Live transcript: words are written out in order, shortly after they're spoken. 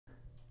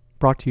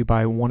Brought to you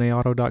by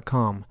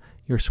 1AAuto.com,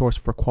 your source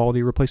for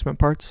quality replacement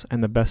parts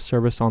and the best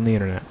service on the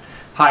internet.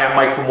 Hi, I'm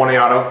Mike from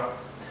 1AAuto.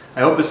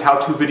 I hope this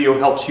how-to video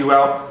helps you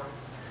out.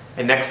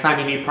 And next time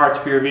you need parts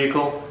for your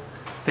vehicle,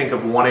 think of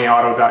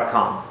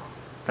 1AAuto.com.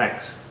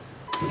 Thanks.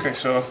 Okay,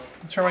 so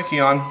let's turn my key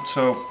on.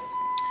 So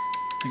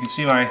you can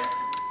see my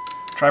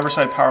driver's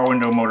side power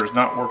window motor is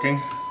not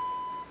working.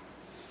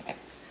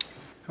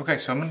 Okay,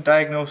 so I'm going to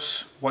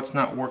diagnose what's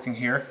not working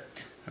here.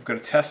 I've got a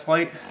test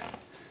light.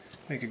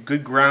 Make a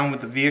good ground with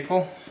the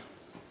vehicle.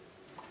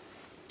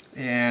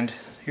 And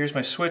here's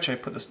my switch. I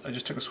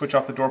just took a switch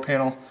off the door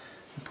panel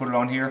and put it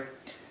on here.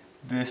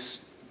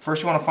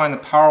 First you want to find the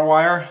power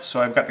wire.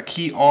 So I've got the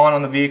key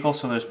on the vehicle,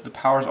 so the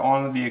power's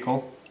on the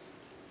vehicle.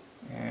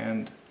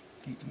 And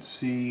you can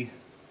see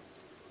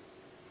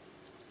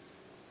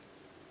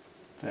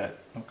that,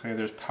 okay,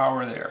 there's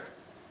power there.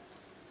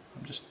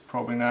 I'm just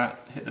probing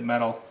that, hit the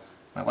metal,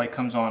 my light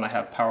comes on, I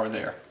have power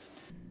there.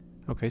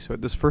 Okay, so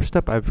at this first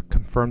step I've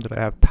confirmed that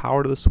I have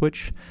power to the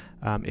switch.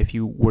 If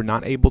you were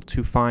not able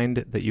to find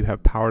that you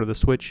have power to the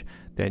switch,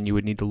 then you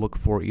would need to look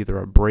for either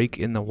a break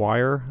in the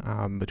wire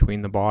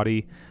between the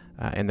body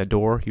and the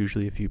door.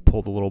 Usually if you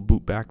pull the little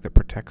boot back that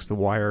protects the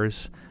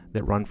wires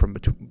that run from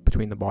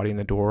between the body and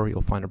the door,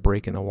 you'll find a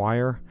break in the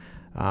wire.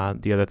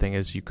 The other thing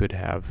is you could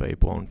have a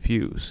blown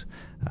fuse.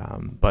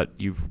 But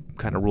you've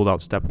kind of ruled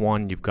out step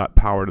one. You've got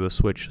power to the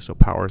switch, so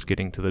power is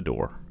getting to the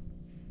door.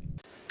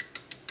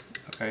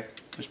 Okay,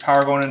 there's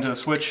power going into the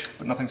switch,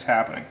 but nothing's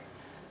happening.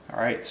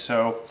 Alright,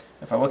 so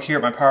if I look here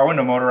at my power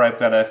window motor, I've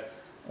got an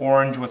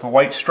orange with a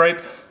white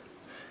stripe,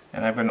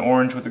 and I've got an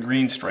orange with a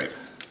green stripe.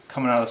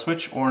 Coming out of the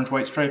switch, orange,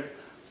 white stripe,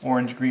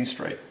 orange, green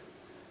stripe.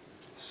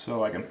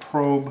 So I can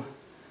probe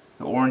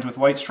the orange with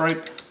white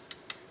stripe. Let's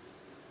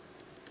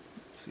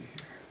see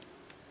here.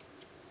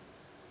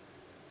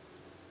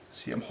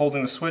 See, I'm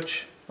holding the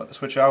switch, let the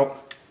switch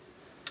out.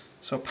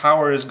 So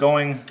power is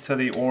going to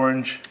the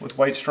orange with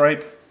white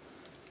stripe.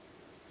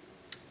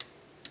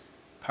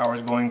 Power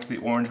is going to the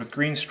orange with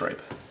green stripe.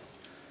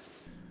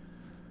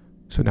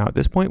 So now at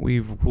this point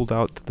we've ruled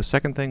out the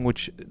second thing,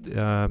 which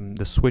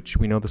the switch,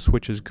 we know the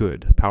switch is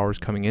good. Power is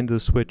coming into the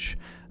switch.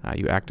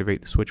 You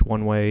activate the switch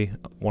one way,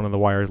 one of the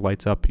wires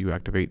lights up, you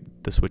activate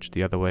the switch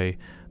the other way,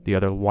 the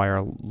other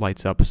wire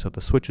lights up. So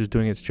the switch is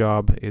doing its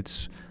job.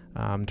 It's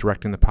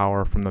directing the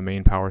power from the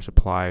main power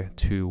supply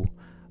to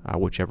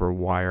whichever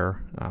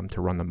wire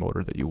to run the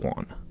motor that you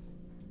want.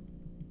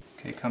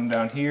 Okay, come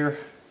down here.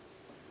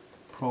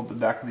 Probe the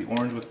back of the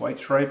orange with white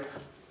stripe.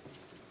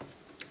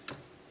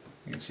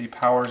 You can see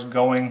power's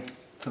going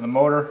to the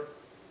motor.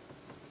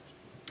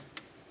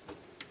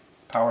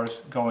 Power's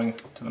going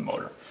to the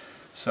motor.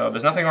 So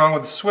there's nothing wrong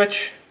with the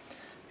switch.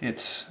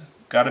 It's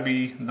got to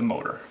be the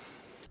motor.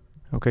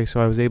 Okay,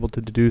 so I was able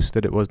to deduce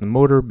that it was the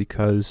motor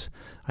because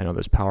I know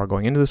there's power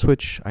going into the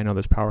switch, I know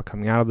there's power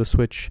coming out of the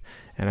switch,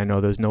 and I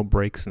know there's no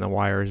breaks in the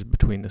wires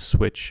between the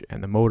switch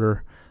and the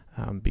motor.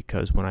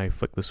 Because when I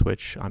flick the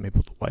switch, I'm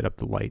able to light up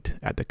the light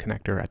at the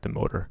connector at the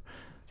motor.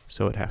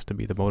 So it has to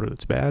be the motor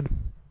that's bad.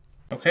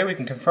 Okay, we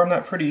can confirm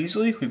that pretty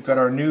easily. We've got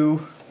our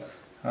new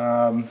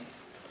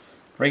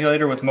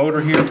regulator with motor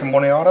here from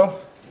 1AAuto.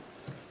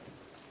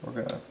 We're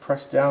going to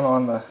press down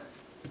on the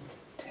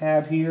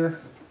tab here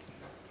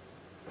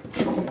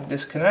and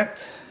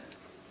disconnect.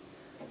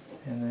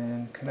 And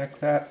then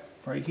connect that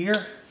right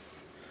here.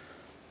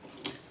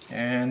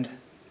 And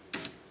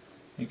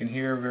you can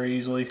hear very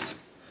easily,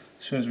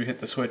 as soon as we hit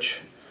the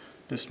switch,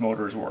 this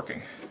motor is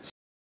working.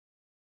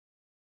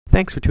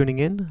 Thanks for tuning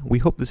in. We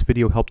hope this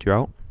video helped you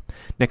out.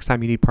 Next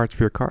time you need parts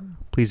for your car,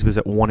 please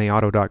visit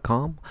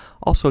 1AAuto.com.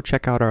 Also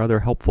check out our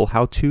other helpful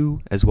how-to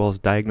as well as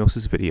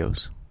diagnosis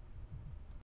videos.